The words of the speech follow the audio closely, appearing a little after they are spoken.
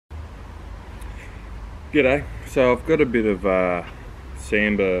G'day. So I've got a bit of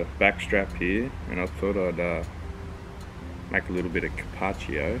Sambar Backstrap here, and I thought I'd make a little bit of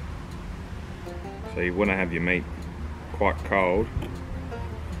Carpaccio. So you want to have your meat quite cold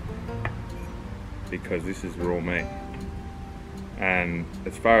because this is raw meat. And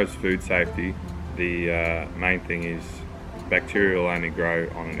as far as food safety, the main thing is bacteria will only grow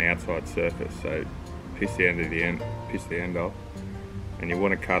on an outside surface. So piss the end off, and you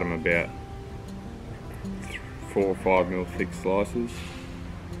want to cut them about 4 or 5 mil thick slices,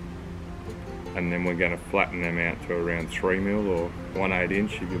 and then we're going to flatten them out to around 3 mil or 1/8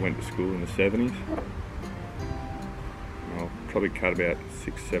 inch if you went to school in the 70s. I'll probably cut about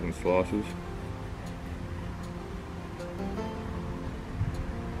 6-7 slices.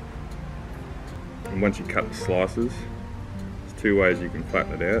 And once you cut the slices, there's 2 ways you can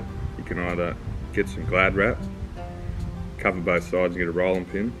flatten it out. You can either get some Glad wrap, cover both sides and get a rolling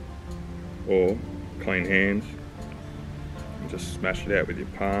pin, or clean hands and just smash it out with your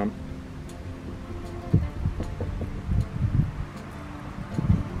palm.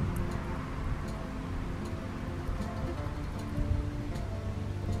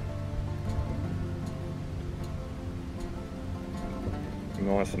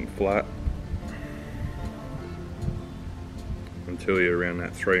 Nice and flat until you're around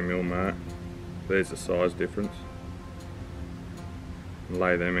that 3 mil mark. There's the size difference. And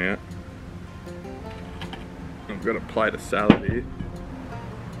lay them out. I've got a plate of salad here.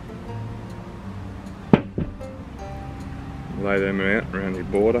 Lay them out around your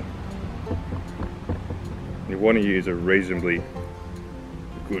border. You want to use a reasonably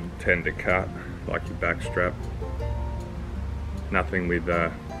good tender cut, like your backstrap. Nothing with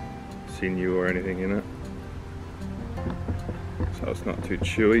sinew or anything in it, so it's not too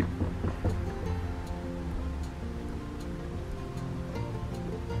chewy.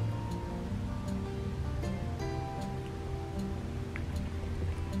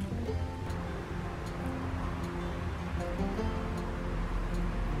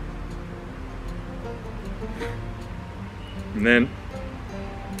 And then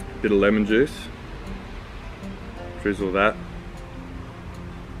a bit of lemon juice, drizzle that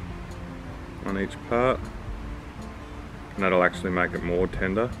on each part, and that'll actually make it more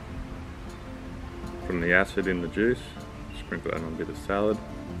tender from the acid in the juice. Sprinkle that on a bit of salad,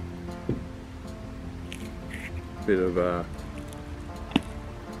 bit of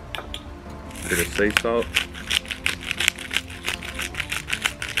sea salt,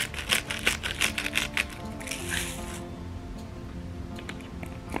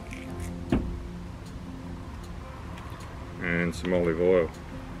 and some olive oil.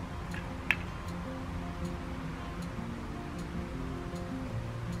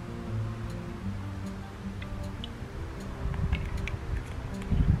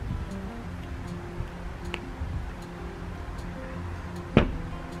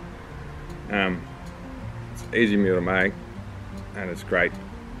 It's an easy meal to make, and it's great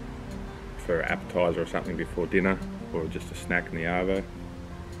for an appetizer or something before dinner, or just a snack in the arvo.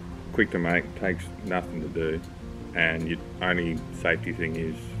 Quick to make, takes nothing to do, and your only safety thing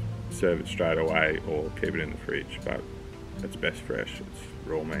is serve it straight away or keep it in the fridge, but it's best fresh, it's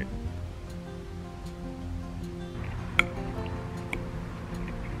raw meat.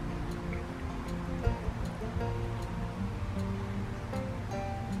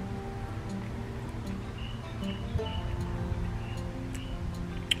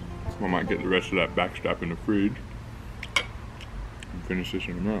 I might get the rest of that backstrap in the fridge and finish this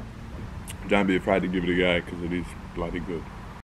in a minute. Don't be afraid to give it a go because it is bloody good.